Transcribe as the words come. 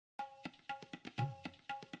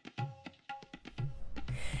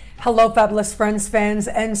Hello, fabulous friends, fans,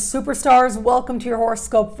 and superstars. Welcome to your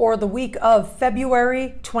horoscope for the week of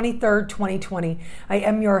February 23rd, 2020. I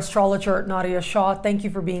am your astrologer, Nadiya Shah. Thank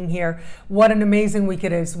you for being here. What an amazing week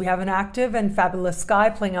it is. We have an active and fabulous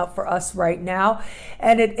sky playing out for us right now.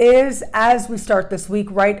 And it is, as we start this week,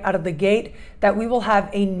 right out of the gate, that we will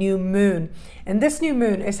have a new moon. And this new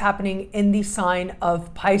moon is happening in the sign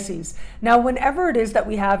of Pisces. Now, whenever it is that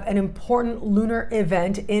we have an important lunar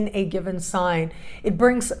event in a given sign, it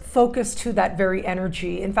brings focus to that very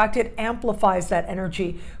energy. In fact, it amplifies that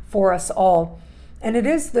energy for us all. And it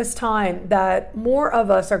is this time that more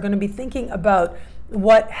of us are going to be thinking about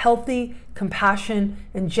what healthy compassion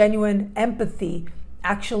and genuine empathy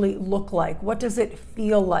actually look like. What does it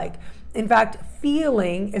feel like? In fact,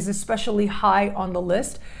 feeling is especially high on the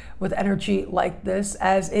list with energy like this,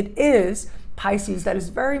 as it is Pisces that is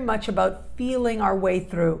very much about feeling our way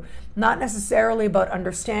through, not necessarily about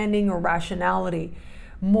understanding or rationality,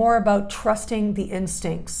 more about trusting the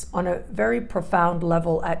instincts on a very profound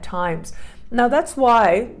level at times. Now, that's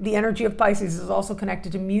why the energy of Pisces is also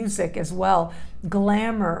connected to music as well,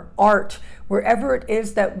 glamour, art, wherever it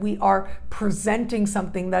is that we are presenting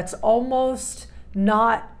something that's almost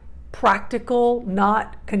not practical,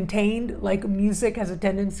 not contained, like music has a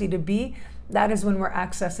tendency to be. That is when we're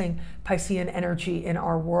accessing Piscean energy in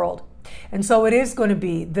our world. And so it is going to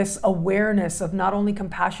be this awareness of not only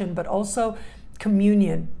compassion, but also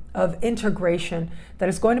communion, of integration, that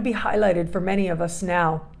is going to be highlighted for many of us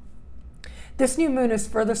now. This new moon is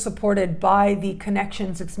further supported by the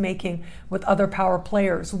connections it's making with other power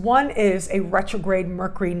players. One is a retrograde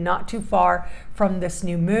Mercury not too far from this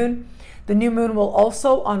new moon. The new moon will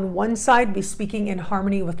also, on one side, be speaking in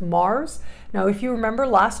harmony with Mars. Now, if you remember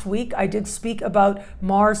last week, I did speak about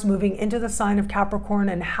Mars moving into the sign of Capricorn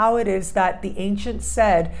and how it is that the ancients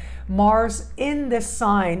said Mars in this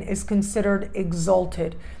sign is considered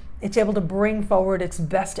exalted. It's able to bring forward its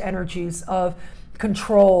best energies of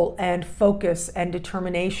control and focus and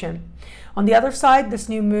determination. On the other side, this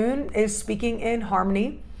new moon is speaking in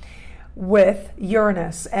harmony with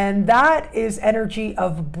Uranus, and that is energy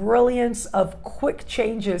of brilliance, of quick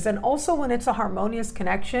changes. And also, when it's a harmonious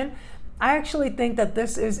connection, I actually think that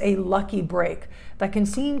this is a lucky break that can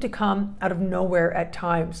seem to come out of nowhere at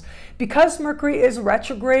times. Because Mercury is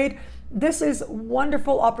retrograde, this is a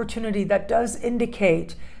wonderful opportunity that does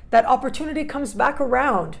indicate that opportunity comes back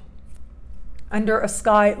around under a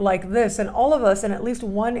sky like this. And all of us in at least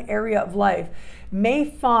one area of life may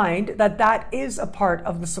find that that is a part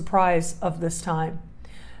of the surprise of this time.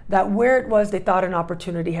 That where it was they thought an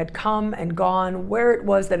opportunity had come and gone, where it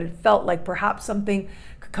was that it felt like perhaps something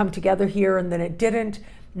could come together here and then it didn't,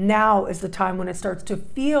 now is the time when it starts to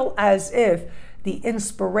feel as if the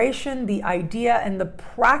inspiration, the idea, and the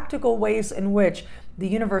practical ways in which the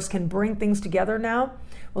universe can bring things together now,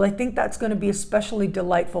 well, I think that's going to be especially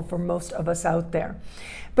delightful for most of us out there.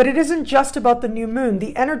 But it isn't just about the new moon.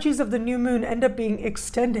 The energies of the new moon end up being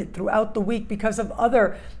extended throughout the week because of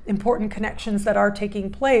other important connections that are taking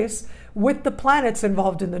place with the planets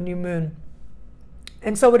involved in the new moon.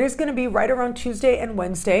 And so it is going to be right around Tuesday and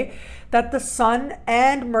Wednesday that the Sun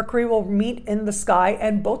and Mercury will meet in the sky,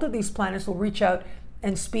 and both of these planets will reach out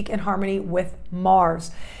and speak in harmony with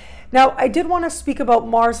Mars. Now, I did want to speak about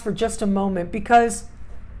Mars for just a moment, because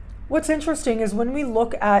what's interesting is when we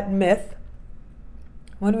look at myth,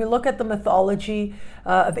 when we look at the mythology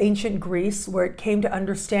of ancient Greece, where it came to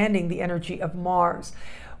understanding the energy of Mars,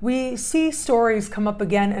 we see stories come up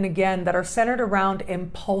again and again that are centered around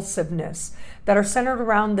impulsiveness, that are centered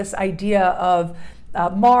around this idea of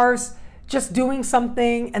Mars just doing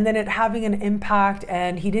something and then it having an impact,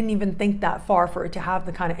 and he didn't even think that far for it to have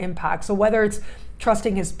the kind of impact. So whether it's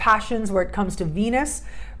trusting his passions where it comes to Venus,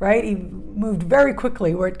 right? He moved very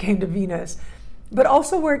quickly where it came to Venus, but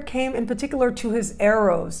also where it came in particular to his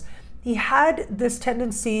arrows. He had this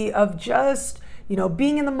tendency of just,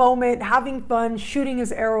 being in the moment, having fun, shooting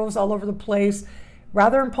his arrows all over the place,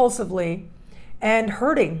 rather impulsively, and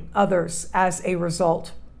hurting others as a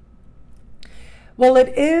result. Well, it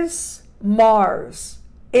is Mars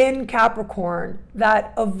in Capricorn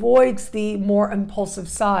that avoids the more impulsive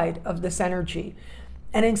side of this energy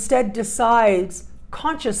and instead decides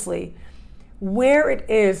consciously where it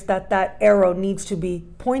is that that arrow needs to be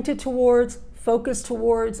pointed towards, focused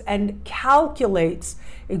towards, and calculates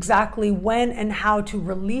exactly when and how to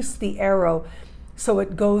release the arrow so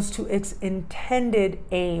it goes to its intended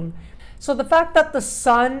aim. So the fact that the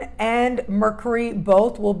Sun and Mercury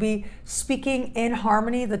both will be speaking in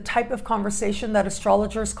harmony, the type of conversation that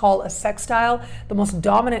astrologers call a sextile, the most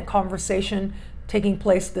dominant conversation taking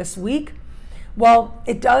place this week, well,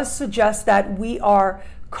 it does suggest that we are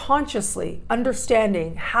consciously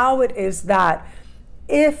understanding how it is that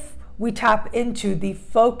if we tap into the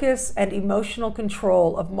focus and emotional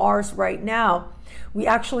control of Mars right now, we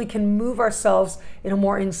actually can move ourselves in a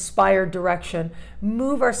more inspired direction,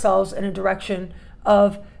 move ourselves in a direction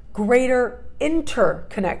of greater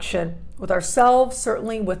interconnection with ourselves,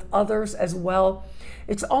 certainly with others as well.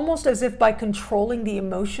 It's almost as if by controlling the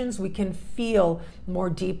emotions, we can feel more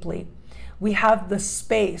deeply. We have the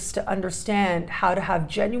space to understand how to have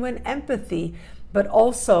genuine empathy, but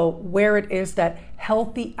also where it is that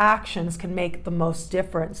healthy actions can make the most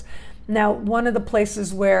difference. Now, one of the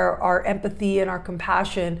places where our empathy and our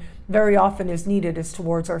compassion very often is needed is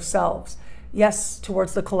towards ourselves. Yes,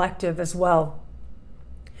 towards the collective as well.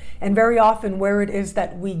 And very often where it is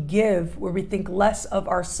that we give, where we think less of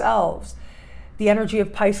ourselves. The energy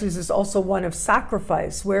of Pisces is also one of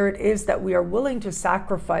sacrifice, where it is that we are willing to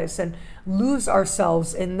sacrifice and lose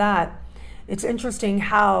ourselves in that. It's interesting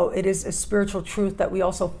how it is a spiritual truth that we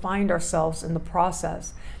also find ourselves in the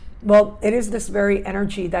process. Well, it is this very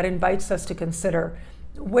energy that invites us to consider,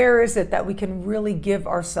 where is it that we can really give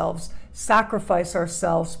ourselves, sacrifice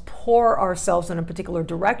ourselves, pour ourselves in a particular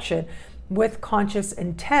direction with conscious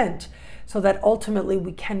intent, so that ultimately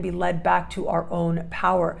we can be led back to our own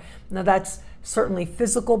power. Now that's certainly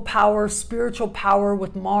physical power, spiritual power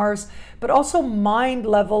with Mars, but also mind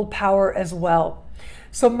level power as well.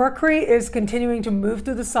 So Mercury is continuing to move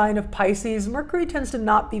through the sign of Pisces. Mercury tends to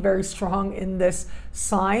not be very strong in this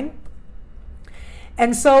sign.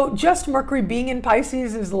 And so just Mercury being in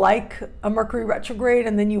Pisces is like a Mercury retrograde,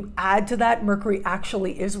 and then you add to that Mercury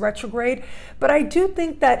actually is retrograde. But I do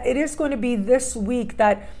think that it is going to be this week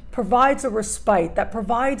that provides a respite, that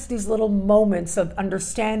provides these little moments of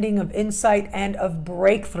understanding, of insight, and of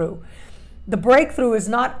breakthrough. The breakthrough is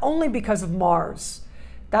not only because of Mars.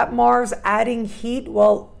 That Mars adding heat,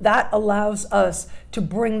 well, that allows us to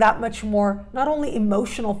bring that much more, not only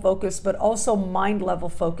emotional focus, but also mind level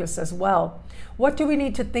focus as well. What do we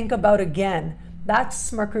need to think about again?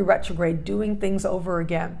 That's Mercury retrograde, doing things over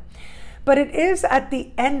again. But it is at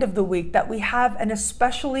the end of the week that we have an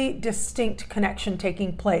especially distinct connection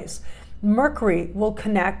taking place. Mercury will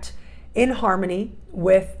connect in harmony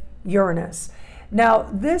with Uranus. Now,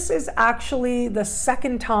 this is actually the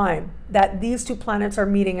second time that these two planets are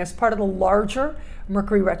meeting as part of the larger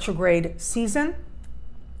Mercury retrograde season.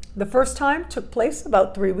 The first time took place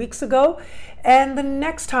about 3 weeks ago, and the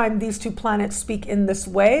next time these two planets speak in this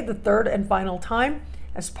way, the third and final time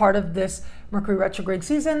as part of this Mercury retrograde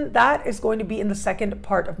season, that is going to be in the second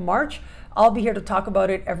part of March. I'll be here to talk about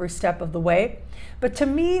it every step of the way. But to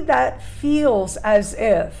me, that feels as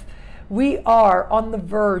if we are on the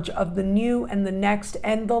verge of the new and the next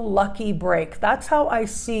and the lucky break. That's how I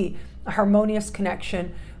see a harmonious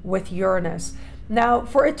connection with Uranus. Now,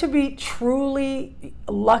 for it to be truly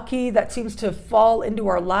lucky, that seems to fall into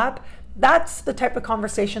our lap, that's the type of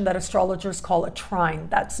conversation that astrologers call a trine.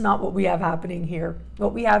 That's not what we have happening here.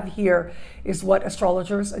 What we have here is what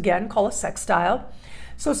astrologers, again, call a sextile.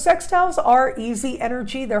 So sextiles are easy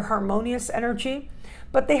energy, they're harmonious energy,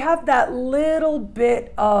 but they have that little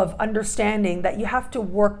bit of understanding that you have to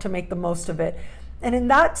work to make the most of it. And in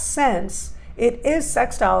that sense, it is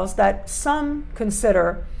sextiles that some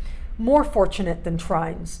consider more fortunate than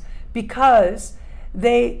trines, because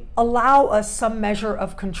they allow us some measure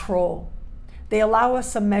of control. They allow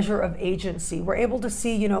us some measure of agency. We're able to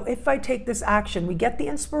see, you know, if I take this action, we get the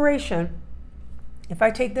inspiration. If I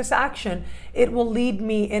take this action, it will lead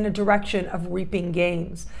me in a direction of reaping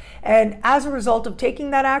gains. And as a result of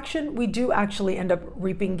taking that action, we do actually end up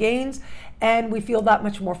reaping gains, and we feel that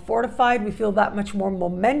much more fortified. We feel that much more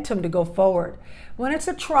momentum to go forward. When it's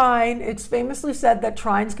a trine, it's famously said that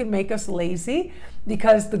trines can make us lazy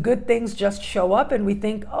because the good things just show up and we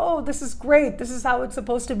think, oh, this is great. This is how it's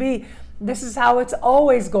supposed to be. This is how it's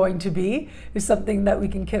always going to be, is something that we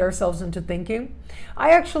can kid ourselves into thinking.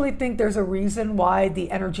 I actually think there's a reason why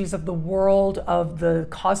the energies of the world, of the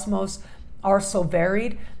cosmos, are so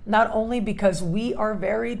varied, not only because we are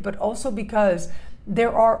varied, but also because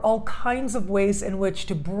there are all kinds of ways in which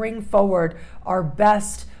to bring forward our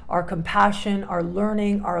best, our compassion, our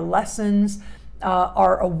learning, our lessons,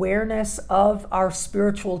 our awareness of our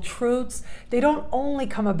spiritual truths. They don't only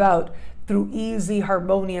come about through easy,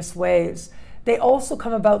 harmonious ways. They also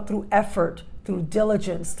come about through effort, through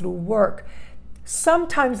diligence, through work.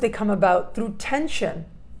 Sometimes they come about through tension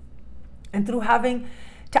and through having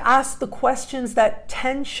to ask the questions that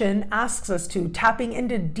tension asks us to, tapping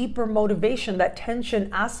into deeper motivation that tension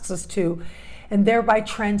asks us to, and thereby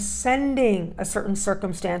transcending a certain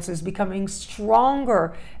circumstances, becoming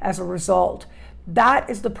stronger as a result. That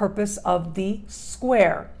is the purpose of the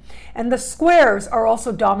square. And the squares are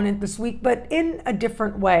also dominant this week, but in a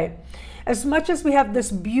different way. As much as we have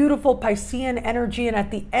this beautiful Piscean energy, and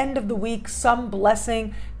at the end of the week, some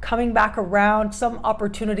blessing coming back around, some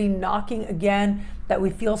opportunity knocking again that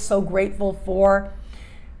we feel so grateful for,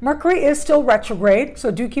 Mercury is still retrograde, so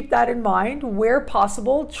do keep that in mind. Where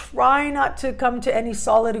possible, try not to come to any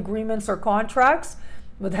solid agreements or contracts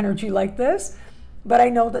with energy like this. But I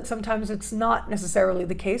know that sometimes it's not necessarily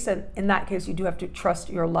the case, and in that case, you do have to trust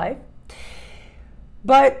your life.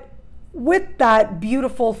 But with that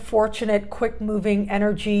beautiful, fortunate, quick-moving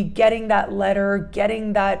energy, getting that letter,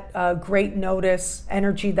 getting that great notice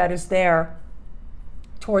energy that is there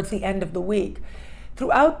towards the end of the week,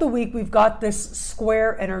 throughout the week, we've got this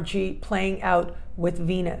square energy playing out with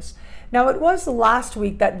Venus. Now, it was last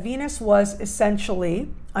week that Venus was essentially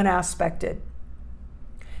unaspected,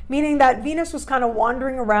 meaning that Venus was kind of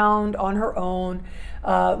wandering around on her own,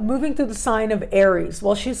 moving through the sign of Aries.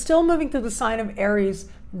 Well, she's still moving through the sign of Aries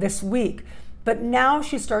this week, but now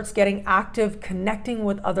she starts getting active, connecting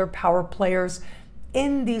with other power players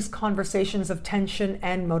in these conversations of tension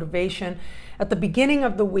and motivation. At the beginning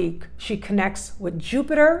of the week, she connects with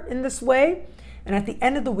Jupiter in this way, and at the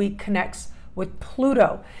end of the week connects with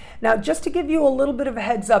Pluto. Now, just to give you a little bit of a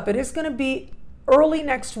heads up, it is going to be early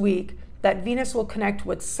next week that Venus will connect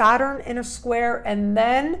with Saturn in a square, and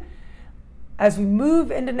then as we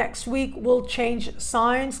move into next week, we'll change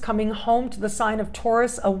signs, coming home to the sign of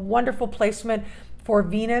Taurus, a wonderful placement for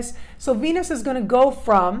Venus. So Venus is going to go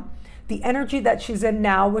from the energy that she's in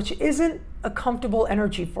now, which isn't a comfortable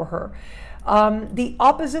energy for her. The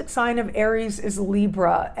opposite sign of Aries is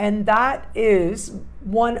Libra, and that is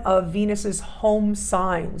one of Venus's home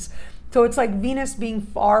signs. So it's like Venus being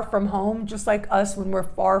far from home, just like us when we're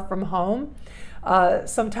far from home.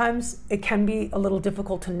 Sometimes it can be a little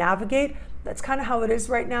difficult to navigate. That's kind of how it is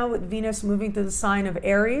right now with Venus moving through the sign of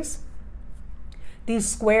Aries. These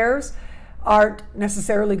squares aren't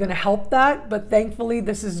necessarily going to help that, but thankfully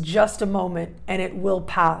this is just a moment and it will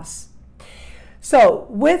pass. So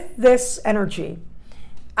with this energy,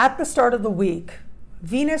 at the start of the week,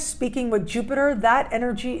 Venus speaking with Jupiter, that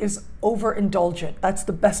energy is overindulgent. That's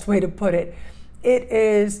the best way to put it. It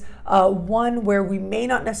is one where we may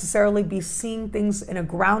not necessarily be seeing things in a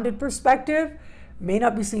grounded perspective, may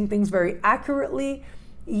not be seeing things very accurately.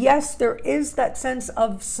 Yes, there is that sense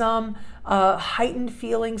of some heightened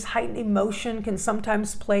feelings, heightened emotion can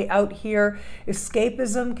sometimes play out here.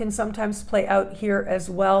 Escapism can sometimes play out here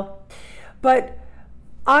as well. But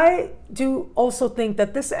I do also think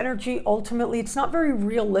that this energy, ultimately, it's not very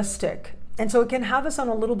realistic. And so it can have us on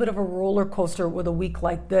a little bit of a roller coaster with a week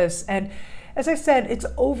like this. And as I said, it's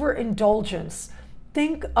overindulgence.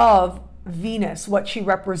 Think of Venus, what she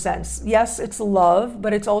represents. Yes, it's love,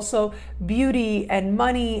 but it's also beauty and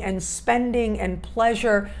money and spending and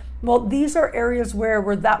pleasure. Well, these are areas where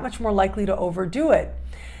we're that much more likely to overdo it.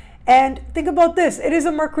 And think about this. It is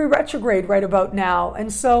a Mercury retrograde right about now.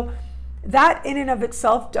 And so that in and of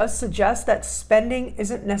itself does suggest that spending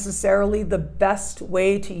isn't necessarily the best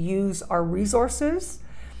way to use our resources.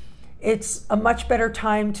 It's a much better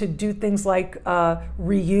time to do things like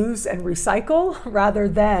reuse and recycle rather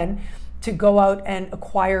than to go out and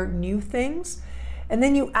acquire new things. And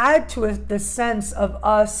then you add to it the sense of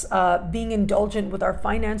us being indulgent with our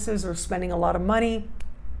finances or spending a lot of money,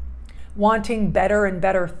 wanting better and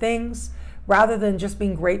better things, rather than just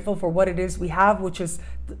being grateful for what it is we have, which is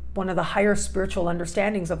one of the higher spiritual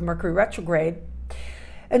understandings of Mercury retrograde.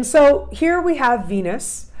 And so here we have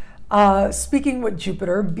Venus speaking with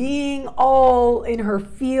Jupiter, being all in her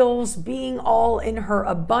feels, being all in her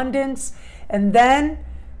abundance, and then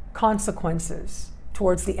consequences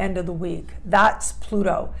towards the end of the week. That's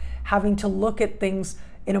Pluto, having to look at things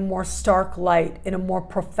in a more stark light, in a more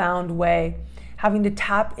profound way, having to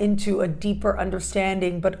tap into a deeper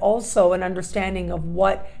understanding, but also an understanding of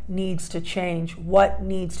what needs to change, what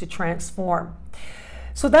needs to transform.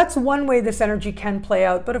 So that's one way this energy can play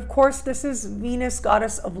out. But of course, this is Venus,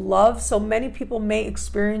 goddess of love. So many people may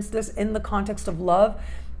experience this in the context of love.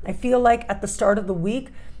 I feel like at the start of the week,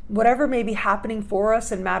 whatever may be happening for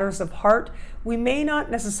us in matters of heart, we may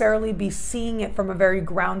not necessarily be seeing it from a very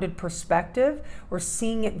grounded perspective or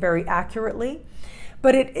seeing it very accurately.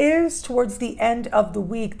 But it is towards the end of the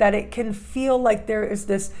week that it can feel like there is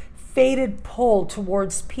this fated pull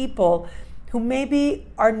towards people who maybe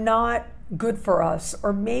are not good for us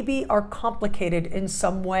or maybe are complicated in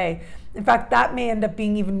some way. In fact, that may end up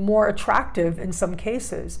being even more attractive in some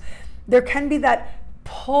cases. There can be that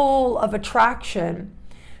pull of attraction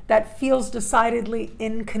that feels decidedly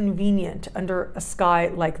inconvenient under a sky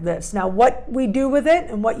like this. Now, what we do with it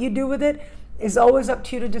and what you do with it is always up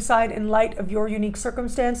to you to decide in light of your unique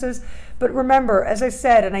circumstances. But remember, as I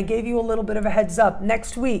said, and I gave you a little bit of a heads up,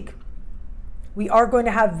 next week we are going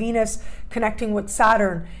to have Venus connecting with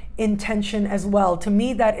Saturn in tension as well. To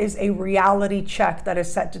me, that is a reality check that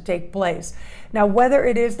is set to take place. Now, whether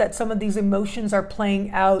it is that some of these emotions are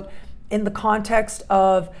playing out in the context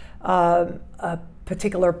of a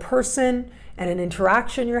particular person and an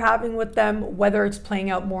interaction you're having with them, whether it's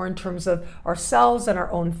playing out more in terms of ourselves and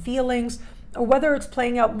our own feelings, or whether it's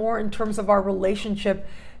playing out more in terms of our relationship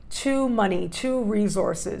to money, to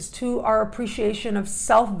resources, to our appreciation of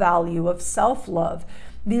self-value, of self-love.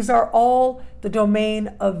 These are all the domain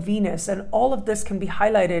of Venus, and all of this can be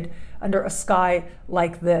highlighted under a sky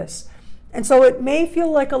like this. And so it may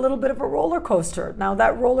feel like a little bit of a roller coaster. Now,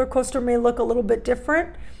 that roller coaster may look a little bit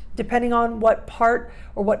different depending on what part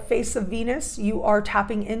or what face of Venus you are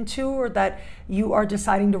tapping into, or that you are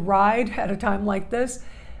deciding to ride at a time like this.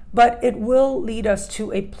 But it will lead us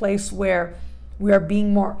to a place where we are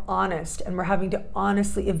being more honest, and we're having to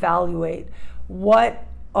honestly evaluate what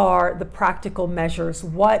are the practical measures,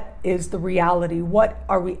 what is the reality, what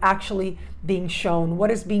are we actually being shown,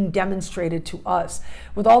 what is being demonstrated to us.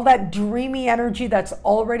 With all that dreamy energy that's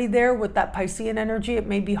already there with that Piscean energy, it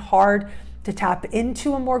may be hard to tap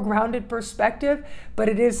into a more grounded perspective, but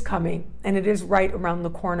it is coming, and it is right around the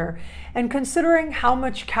corner. And considering how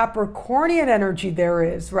much Capricornian energy there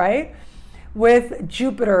is, right? With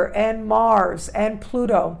Jupiter and Mars and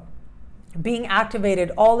Pluto being activated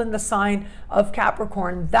all in the sign of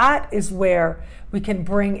Capricorn, that is where we can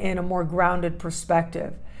bring in a more grounded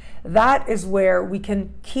perspective. That is where we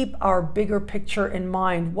can keep our bigger picture in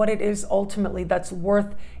mind, what it is ultimately that's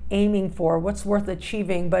worth aiming for, what's worth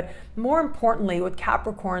achieving. But more importantly, with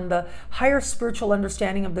Capricorn, the higher spiritual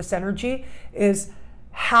understanding of this energy is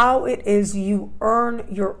how it is you earn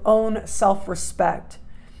your own self-respect.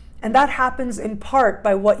 And that happens in part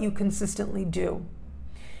by what you consistently do.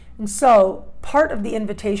 And so part of the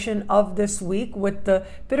invitation of this week, with the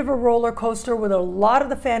bit of a roller coaster, with a lot of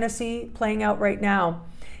the fantasy playing out right now,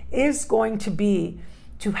 is going to be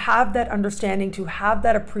to have that understanding, to have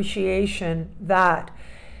that appreciation that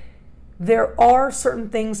there are certain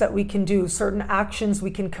things that we can do, certain actions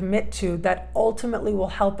we can commit to that ultimately will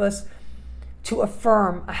help us to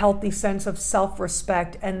affirm a healthy sense of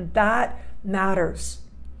self-respect, and that matters.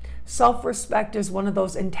 Self-respect is one of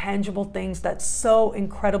those intangible things that's so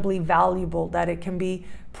incredibly valuable that it can be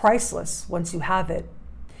priceless once you have it.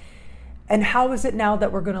 And how is it now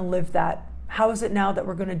that we're going to live that? How is it now that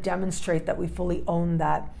we're going to demonstrate that we fully own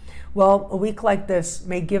that? Well, a week like this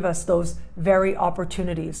may give us those very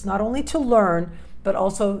opportunities, not only to learn, but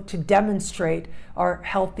also to demonstrate our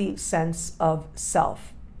healthy sense of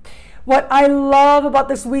self. What I love about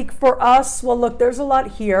this week for us, well, look, there's a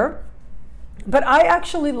lot here. But I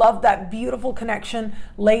actually love that beautiful connection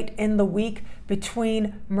late in the week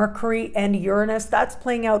between Mercury and Uranus. That's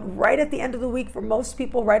playing out right at the end of the week for most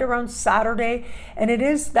people, right around Saturday. And it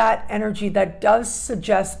is that energy that does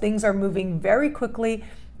suggest things are moving very quickly,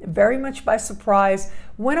 very much by surprise.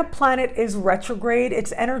 When a planet is retrograde,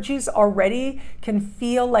 its energies already can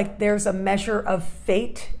feel like there's a measure of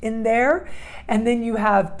fate in there. And then you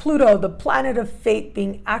have Pluto, the planet of fate,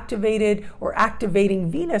 being activated or activating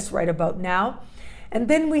Venus right about now. And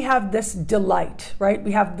then we have this delight, right?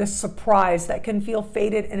 We have this surprise that can feel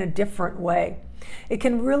fated in a different way. It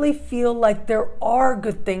can really feel like there are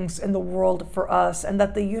good things in the world for us, and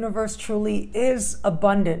that the universe truly is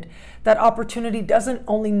abundant, that opportunity doesn't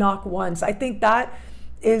only knock once. I think that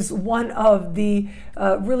is one of the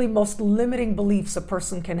really most limiting beliefs a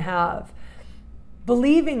person can have.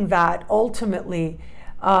 Believing that ultimately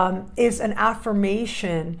is an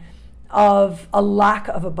affirmation of a lack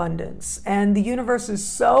of abundance. And the universe is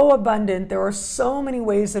so abundant. There are so many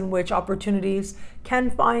ways in which opportunities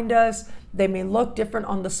can find us. They may look different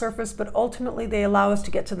on the surface, but ultimately they allow us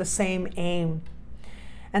to get to the same aim.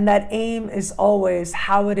 And that aim is always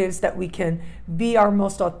how it is that we can be our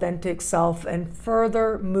most authentic self and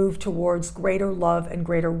further move towards greater love and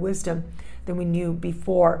greater wisdom than we knew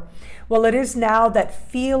before. Well, it is now that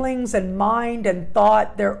feelings and mind and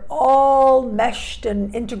thought, they're all meshed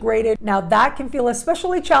and integrated. Now that can feel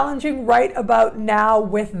especially challenging right about now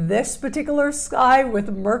with this particular sky, with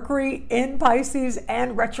Mercury in Pisces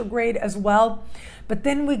and retrograde as well. But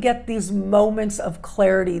then we get these moments of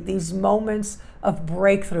clarity, these moments of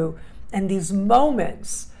breakthrough, and these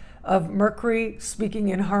moments of Mercury speaking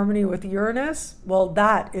in harmony with Uranus. Well,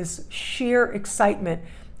 that is sheer excitement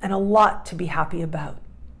and a lot to be happy about.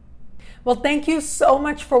 Well, thank you so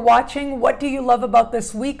much for watching. What do you love about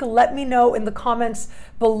this week? Let me know in the comments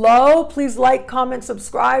below. Please like, comment,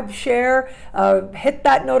 subscribe, share, hit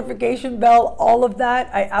that notification bell, all of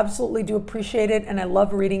that. I absolutely do appreciate it, and I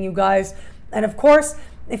love reading you guys. And of course,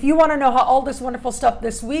 if you want to know how all this wonderful stuff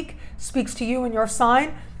this week speaks to you and your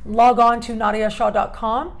sign, log on to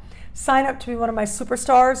nadiyashah.com. Sign up to be one of my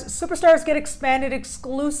superstars. Superstars get expanded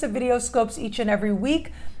exclusive video scopes each and every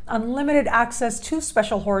week, unlimited access to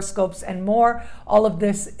special horoscopes and more. All of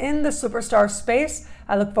this in the superstar space.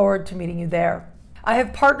 I look forward to meeting you there. I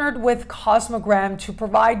have partnered with Cosmogram to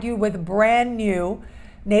provide you with brand new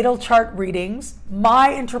natal chart readings, my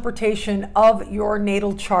interpretation of your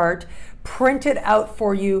natal chart, printed out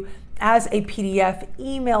for you as a PDF,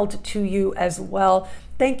 emailed to you as well.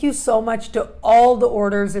 Thank you so much to all the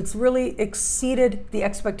orders. It's really exceeded the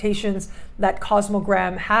expectations that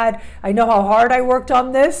Cosmogram had. I know how hard I worked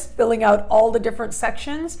on this, filling out all the different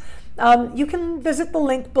sections. You can visit the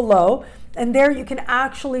link below, and there you can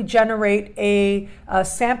actually generate a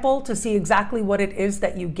sample to see exactly what it is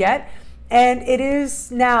that you get. And it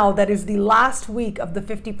is now, that is the last week of the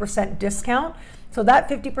 50% discount. So that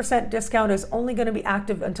 50% discount is only going to be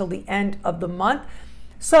active until the end of the month.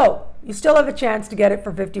 So you still have a chance to get it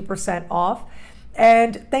for 50% off.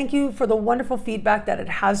 And thank you for the wonderful feedback that it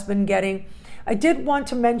has been getting. I did want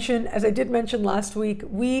to mention, as I did mention last week,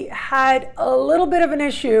 we had a little bit of an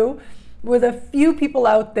issue with a few people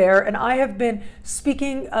out there, and I have been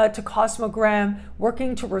speaking to Cosmogram,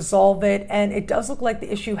 working to resolve it, and it does look like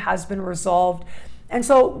the issue has been resolved. And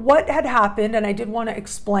so what had happened, and I did want to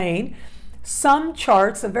explain, some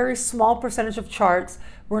charts, a very small percentage of charts,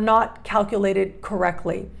 were not calculated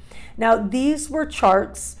correctly. Now, these were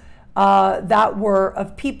charts that were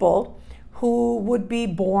of people who would be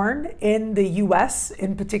born in the US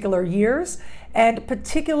in particular years, and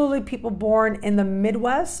particularly people born in the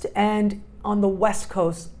Midwest and on the West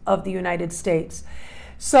Coast of the United States.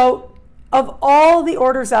 So of all the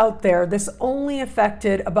orders out there, this only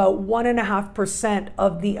affected about 1.5%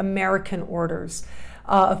 of the American orders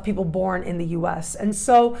of people born in the US. And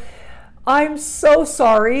so I'm so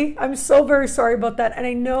sorry. I'm so very sorry about that. And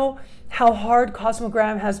I know how hard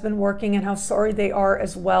Cosmogram has been working and how sorry they are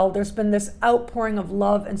as well. There's been this outpouring of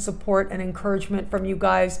love and support and encouragement from you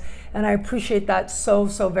guys, and I appreciate that so,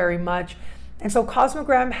 so very much. And so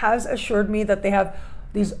Cosmogram has assured me that they have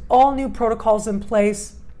these all new protocols in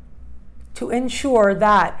place to ensure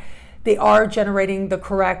that they are generating the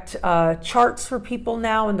correct charts for people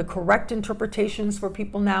now and the correct interpretations for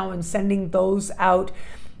people now, and sending those out.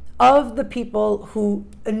 Of the people who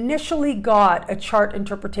initially got a chart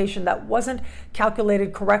interpretation that wasn't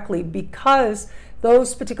calculated correctly, because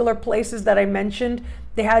those particular places that I mentioned,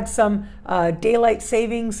 they had some daylight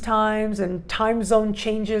savings times and time zone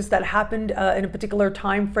changes that happened in a particular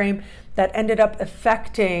time frame that ended up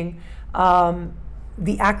affecting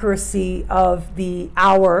the accuracy of the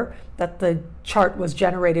hour that the chart was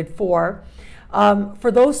generated for.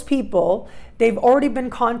 For those people, they've already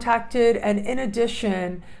been contacted, and in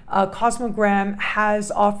addition, Cosmogram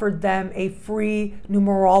has offered them a free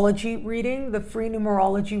numerology reading. The free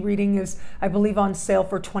numerology reading is, I believe, on sale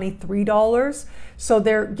for $23. So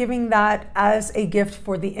they're giving that as a gift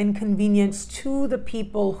for the inconvenience to the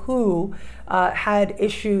people who had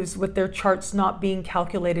issues with their charts not being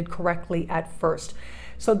calculated correctly at first.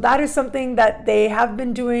 So that is something that they have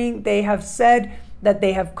been doing. They have said that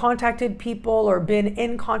they have contacted people or been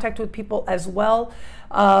in contact with people as well,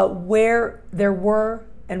 where there were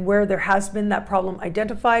and where there has been that problem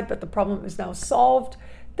identified, but the problem is now solved.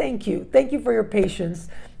 Thank you. Thank you for your patience.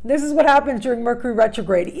 This is what happens during Mercury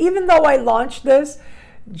retrograde. Even though I launched this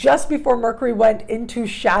just before Mercury went into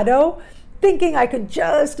shadow, thinking I could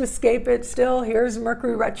just escape it, still here's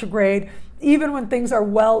Mercury retrograde. Even when things are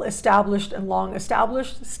well established and long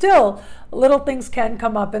established, still little things can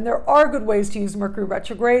come up, and there are good ways to use Mercury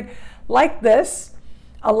retrograde like this,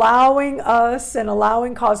 allowing us and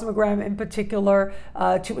allowing Cosmogram in particular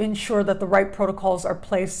to ensure that the right protocols are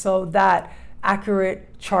placed so that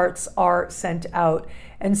accurate charts are sent out.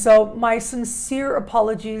 And so my sincere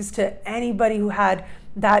apologies to anybody who had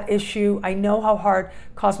that issue. I know how hard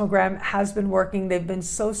Cosmogram has been working. They've been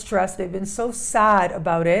so stressed. They've been so sad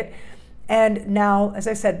about it. And now, as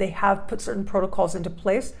I said, they have put certain protocols into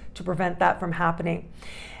place to prevent that from happening.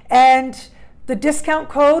 And the discount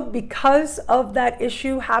code, because of that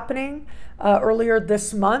issue happening earlier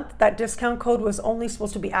this month, that discount code was only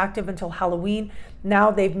supposed to be active until Halloween.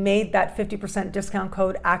 Now they've made that 50% discount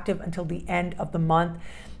code active until the end of the month.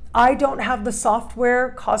 I don't have the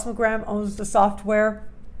software. Cosmogram owns the software.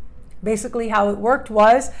 Basically how it worked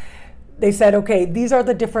was they said, okay, these are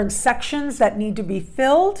the different sections that need to be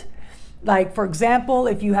filled. Like, for example,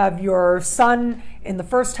 if you have your sun in the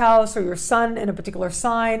first house, or your sun in a particular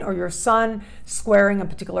sign, or your sun squaring a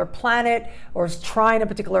particular planet, or trine a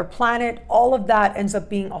particular planet, all of that ends up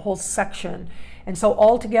being a whole section. And so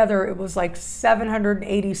altogether, it was like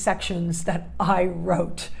 780 sections that I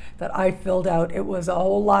wrote, that I filled out. It was a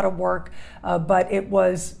whole lot of work, but it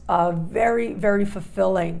was very, very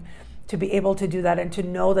fulfilling to be able to do that and to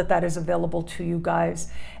know that that is available to you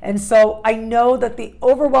guys. And so I know that the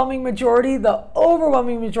overwhelming majority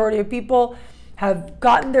of people have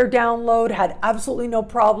gotten their download, had absolutely no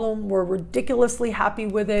problem, were ridiculously happy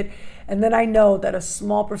with it. And then I know that a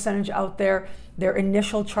small percentage out there, their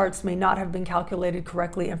initial charts may not have been calculated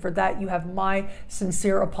correctly. And for that, you have my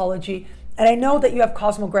sincere apology. And I know that you have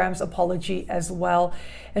Cosmogram's apology as well.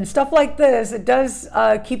 And stuff like this, it does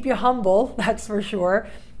keep you humble, that's for sure.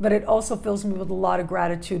 But it also fills me with a lot of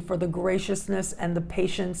gratitude for the graciousness and the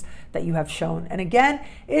patience that you have shown. And again,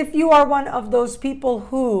 if you are one of those people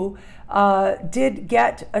who did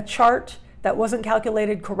get a chart that wasn't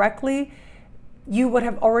calculated correctly, you would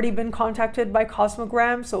have already been contacted by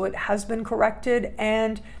Cosmogram, so it has been corrected,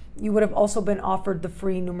 and you would have also been offered the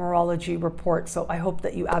free numerology report. So I hope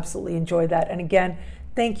that you absolutely enjoy that. And again,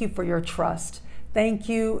 thank you for your trust. Thank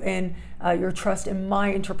you in your trust in my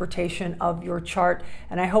interpretation of your chart.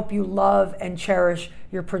 And I hope you love and cherish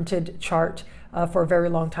your printed chart for a very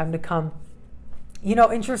long time to come. You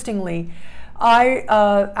know, interestingly, I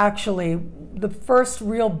actually, the first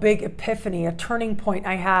real big epiphany, a turning point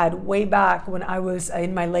I had way back when I was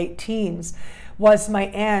in my late teens, was my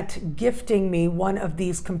aunt gifting me one of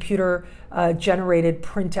these computer generated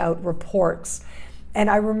printout reports. And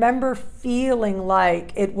I remember feeling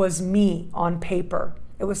like it was me on paper.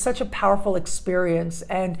 It was such a powerful experience.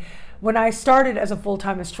 And when I started as a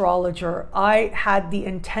full-time astrologer, I had the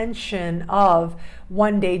intention of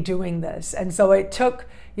one day doing this. And so it took,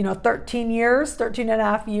 13 and a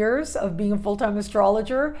half years of being a full-time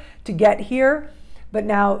astrologer to get here. But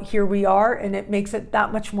now here we are, and it makes it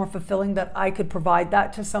that much more fulfilling that I could provide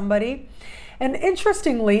that to somebody. And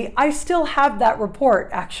interestingly, I still have that report,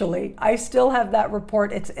 actually. I still have that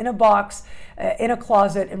report. It's in a box, in a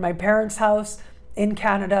closet in my parents' house in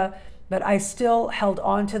Canada, but I still held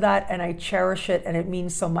on to that and I cherish it, and it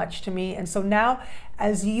means so much to me. And so now,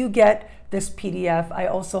 as you get this PDF, I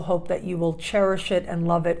also hope that you will cherish it and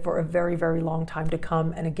love it for a very, very long time to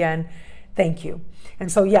come. And again, thank you.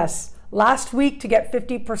 And so yes, last week to get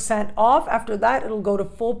 50% off. After that, it'll go to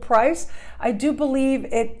full price. I do believe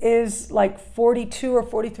it is like $42 or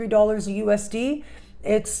 $43 USD.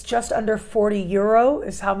 It's just under 40 euro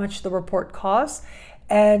is how much the report costs.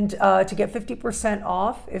 And to get 50%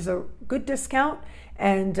 off is a good discount.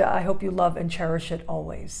 And I hope you love and cherish it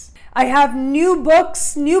always. I have new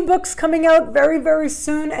books coming out very, very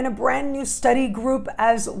soon, and a brand new study group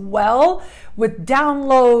as well, with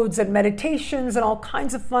downloads and meditations and all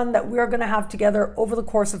kinds of fun that we're going to have together over the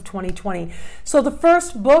course of 2020. So the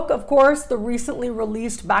first book, of course, the recently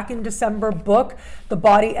released back in December book, The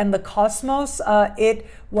Body and the Cosmos. It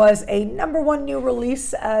was a #1 new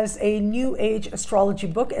release as a New Age astrology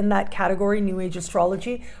book in that category, New Age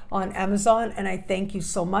astrology, on Amazon, and I thank you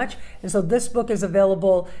so much. And so this book is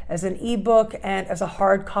available as an ebook and as a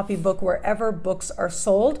hard copy book wherever books are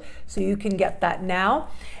sold, so you can get that now.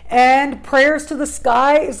 And Prayers to the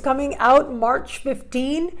Sky is coming out March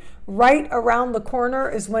 15. Right around the corner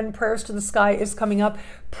is when Prayers to the Sky is coming up.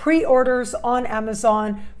 Pre-orders on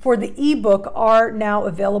Amazon for the ebook are now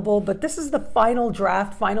available, but this is the final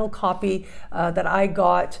draft, final copy that I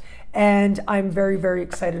got, and I'm very, very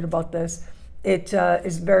excited about this. It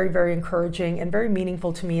is very, very encouraging and very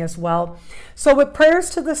meaningful to me as well. So with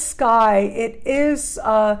Prayers to the Sky, it is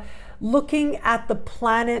looking at the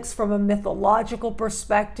planets from a mythological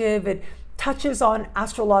perspective. It touches on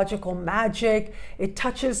astrological magic. It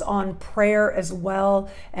touches on prayer as well,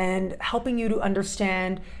 and helping you to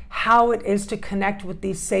understand how it is to connect with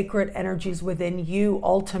these sacred energies within you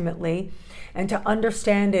ultimately, and to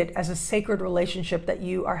understand it as a sacred relationship that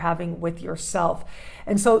you are having with yourself.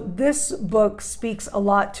 And so this book speaks a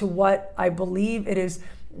lot to what I believe. It is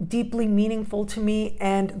deeply meaningful to me,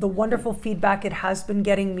 and the wonderful feedback it has been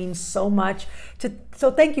getting means so much. So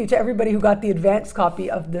thank you to everybody who got the advanced copy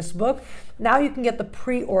of this book. Now you can get the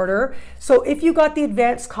pre-order. So if you got the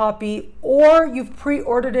advanced copy, or you've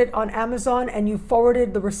pre-ordered it on Amazon and you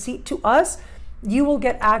forwarded the receipt to us, you will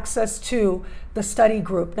get access to the study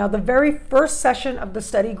group. Now, the very first session of the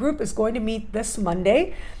study group is going to meet this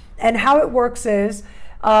Monday. And how it works is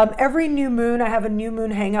every new moon, I have a new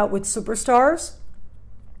moon hangout with superstars.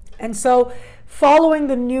 And so following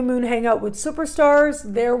the new moon hangout with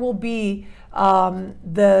superstars, there will be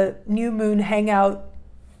the new moon hangout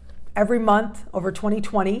every month over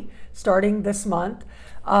 2020, starting this month,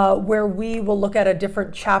 where we will look at a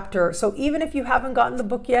different chapter. So even if you haven't gotten the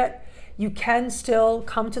book yet, you can still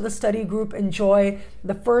come to the study group, enjoy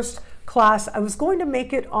the first class. I was going to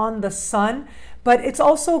make it on the sun, but it's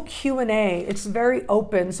also Q&A. It's very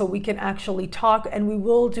open, so we can actually talk, and we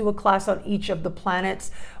will do a class on each of the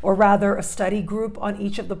planets, or rather a study group on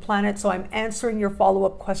each of the planets. So I'm answering your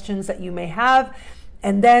follow-up questions that you may have,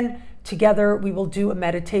 and then together we will do a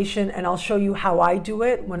meditation, and I'll show you how I do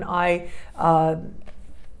it when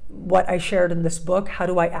what I shared in this book. How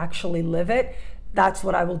do I actually live it? That's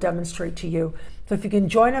what I will demonstrate to you. So if you can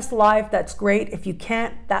join us live, that's great. If you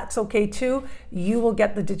can't, that's okay too. You will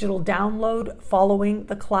get the digital download following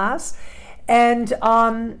the class. And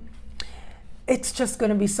it's just going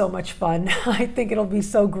to be so much fun. I think it'll be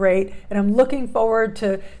so great. And I'm looking forward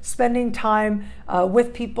to spending time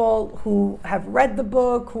with people who have read the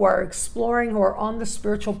book, who are exploring, who are on the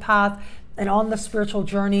spiritual path and on the spiritual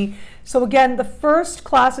journey. So again, the first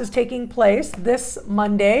class is taking place this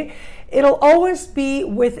Monday. It'll always be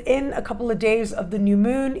within a couple of days of the new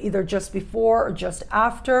moon, either just before or just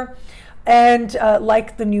after. And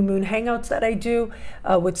like the new moon hangouts that I do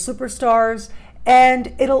with superstars.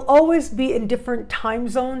 And it'll always be in different time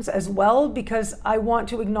zones as well, because I want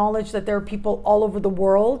to acknowledge that there are people all over the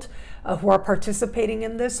world who are participating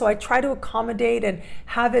in this. So I try to accommodate and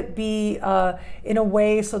have it be in a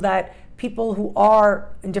way so that people who are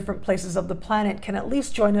in different places of the planet can at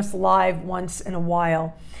least join us live once in a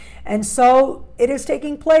while. And so it is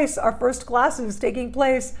taking place. Our first class is taking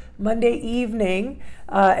place Monday evening,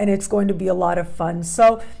 and it's going to be a lot of fun.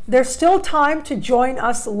 So there's still time to join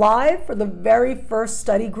us live for the very first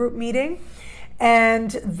study group meeting.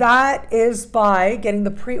 And that is by getting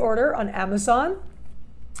the pre-order on Amazon.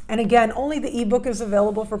 And again, only the ebook is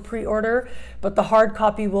available for pre-order, but the hard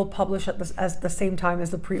copy will publish at the same time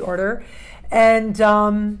as the pre-order.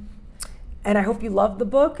 And I hope you love the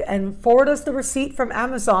book, and forward us the receipt from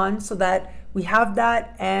Amazon so that we have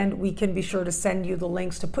that, and we can be sure to send you the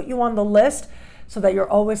links to put you on the list so that you're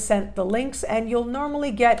always sent the links, and you'll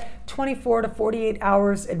normally get 24 to 48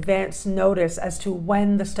 hours advance notice as to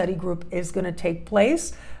when the study group is going to take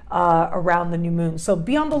place around the new moon. So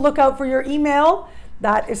be on the lookout for your email.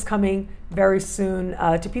 That is coming very soon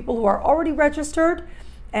to people who are already registered,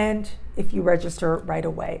 and if you register right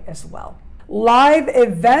away as well. Live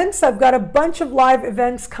events. I've got a bunch of live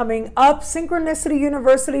events coming up. Synchronicity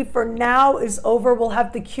University for now is over. We'll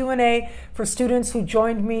have the Q&A for students who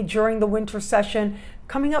joined me during the winter session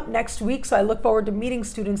coming up next week. So I look forward to meeting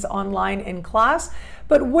students online in class.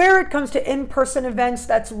 But where it comes to in-person events,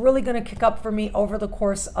 that's really going to kick up for me over the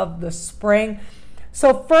course of the spring.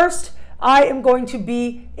 So first, I am going to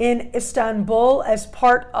be in Istanbul as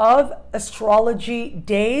part of Astrology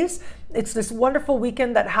Days. It's this wonderful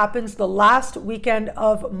weekend that happens the last weekend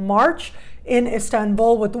of March in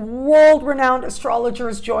Istanbul, with world-renowned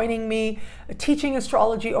astrologers joining me, teaching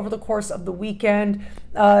astrology over the course of the weekend.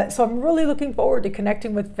 So I'm really looking forward to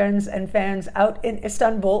connecting with friends and fans out in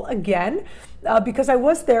Istanbul again, because I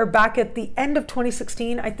was there back at the end of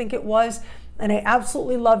 2016, I think it was, and I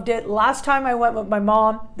absolutely loved it. Last time I went with my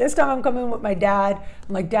mom. This time I'm coming with my dad.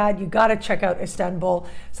 I'm like, Dad, you got to check out Istanbul.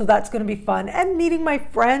 So that's going to be fun. And meeting my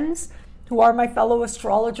friends who are my fellow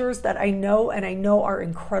astrologers that I know, and I know are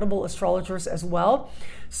incredible astrologers as well.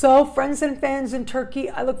 So friends and fans in Turkey,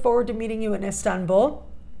 I look forward to meeting you in Istanbul.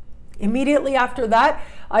 Immediately after that,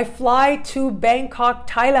 I fly to Bangkok,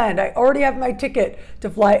 Thailand. I already have my ticket to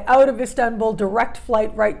fly out of Istanbul, direct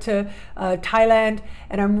flight right to Thailand.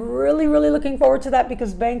 And I'm really, really looking forward to that,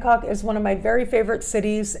 because Bangkok is one of my very favorite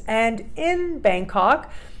cities. And in Bangkok,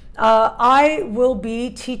 I will be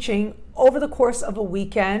teaching over the course of a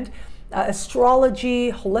weekend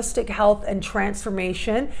astrology, holistic health, and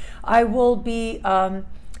transformation. I will be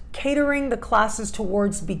catering the classes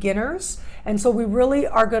towards beginners. And so we really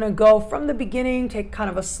are going to go from the beginning, take kind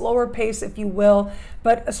of a slower pace, if you will.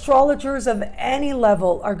 But astrologers of any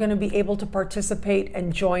level are going to be able to participate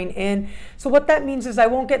and join in. So what that means is I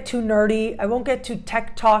won't get too nerdy. I won't get too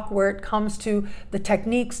tech talk where it comes to the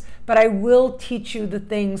techniques, but I will teach you the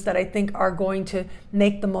things that I think are going to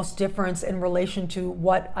make the most difference in relation to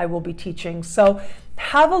what I will be teaching. So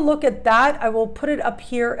have a look at that. I will put it up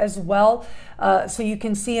here as well, so you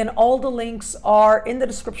can see, and all the links are in the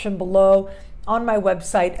description below on my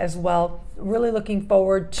website as well. Really looking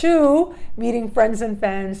forward to meeting friends and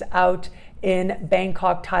fans out in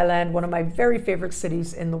Bangkok, Thailand, one of my very favorite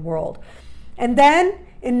cities in the world. And then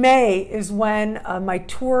in May is when my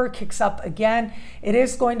tour kicks up again. It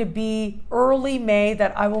is going to be early May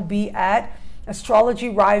that I will be at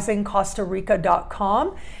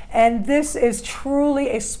astrologyrisingcostarica.com. And this is truly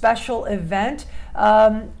a special event.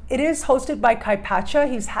 It is hosted by Kai Pacha.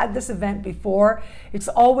 He's had this event before. It's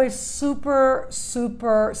always super,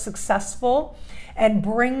 super successful and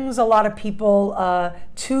brings a lot of people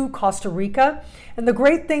to Costa Rica. And the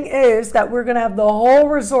great thing is that we're going to have the whole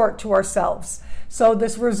resort to ourselves. So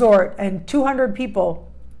this resort and 200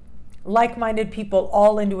 people, like-minded people,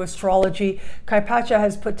 all into astrology. Kai Pacha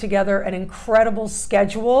has put together an incredible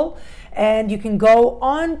schedule, and you can go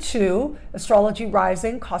on to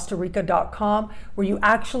astrologyrisingcostarica.com where you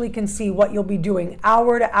actually can see what you'll be doing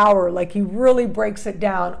hour to hour. Like, he really breaks it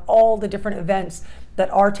down, all the different events that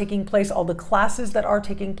are taking place, all the classes that are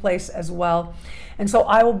taking place as well. And so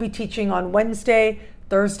I will be teaching on Wednesday,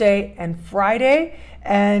 Thursday, and Friday,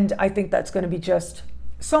 and I think that's going to be just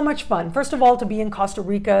so much fun. First of all, to be in Costa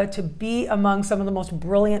Rica, to be among some of the most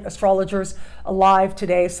brilliant astrologers alive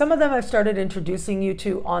today. Some of them I've started introducing you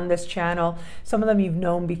to on this channel. Some of them you've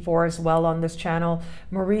known before as well on this channel.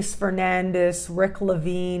 Maurice Fernandez, Rick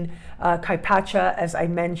Levine, Kai Pacha, as I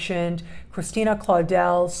mentioned, Christina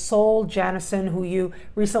Claudel, Sol Janison, who you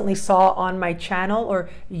recently saw on my channel, or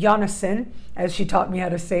Janison, as she taught me how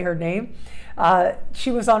to say her name.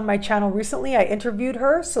 She was on my channel recently. I interviewed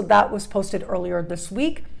her, so that was posted earlier this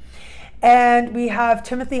week. And we have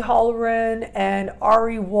Timothy Halloran and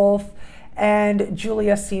Ari Wolf and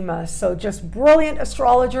Julia Sima. So just brilliant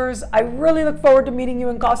astrologers. I really look forward to meeting you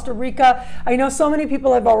in Costa Rica. I know so many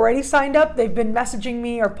people have already signed up. They've been messaging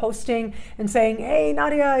me or posting and saying, hey,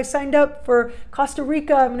 Nadiya, I signed up for Costa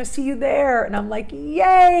Rica. I'm going to see you there. And I'm like,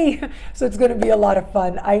 yay! So it's going to be a lot of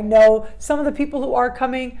fun. I know some of the people who are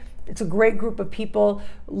coming. It's a great group of people.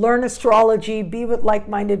 Learn astrology, be with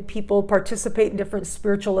like-minded people, participate in different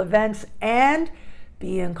spiritual events, and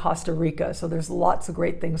be in Costa Rica. So there's lots of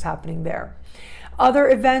great things happening there. Other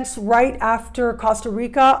events right after Costa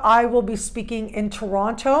Rica, I will be speaking in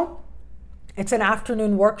Toronto. It's an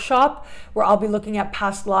afternoon workshop where I'll be looking at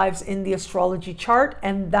past lives in the astrology chart,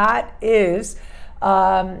 and that is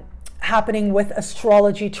happening with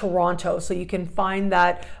Astrology Toronto. So you can find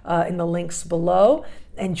that in the links below.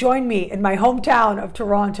 And join me in my hometown of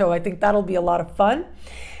Toronto. I think that'll be a lot of fun.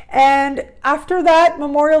 And after that,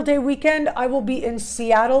 Memorial Day weekend, I will be in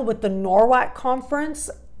Seattle with the NORWAC conference.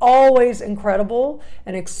 Always incredible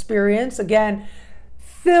an experience. Again,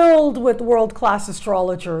 filled with world-class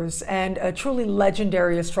astrologers, and truly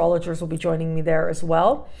legendary astrologers will be joining me there as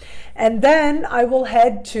well. And then I will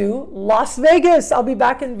head to Las Vegas. I'll be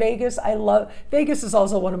back in Vegas. Vegas is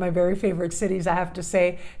also one of my very favorite cities, I have to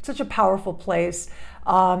say. It's such a powerful place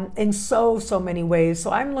in so many ways.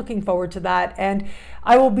 So I'm looking forward to that. And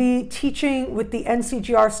I will be teaching with the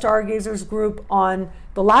NCGR Stargazers group on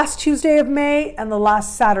the last Tuesday of May and the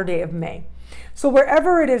last Saturday of May. So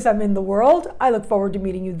wherever it is I'm in the world, I look forward to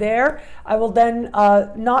meeting you there. I will then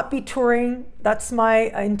not be touring. That's my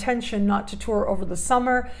intention, not to tour over the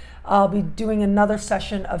summer. I'll be doing another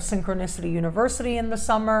session of Synchronicity University in the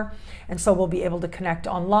summer, and so we'll be able to connect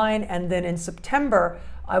online. And then in September,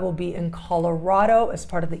 I will be in Colorado as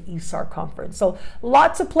part of the ESAR conference. So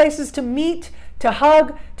lots of places to meet, to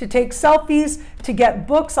hug, to take selfies, to get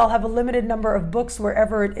books. I'll have a limited number of books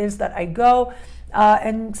wherever it is that I go.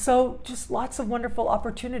 And so just lots of wonderful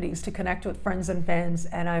opportunities to connect with friends and fans,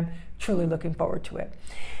 and I'm truly looking forward to it.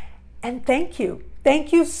 And thank you.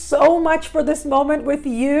 Thank you so much for this moment with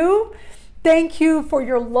you. Thank you for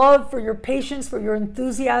your love, for your patience, for your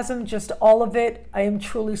enthusiasm, just all of it. I am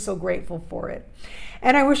truly so grateful for it.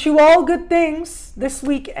 And I wish you all good things this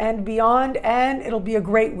week and beyond, and it'll be a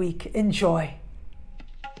great week. Enjoy.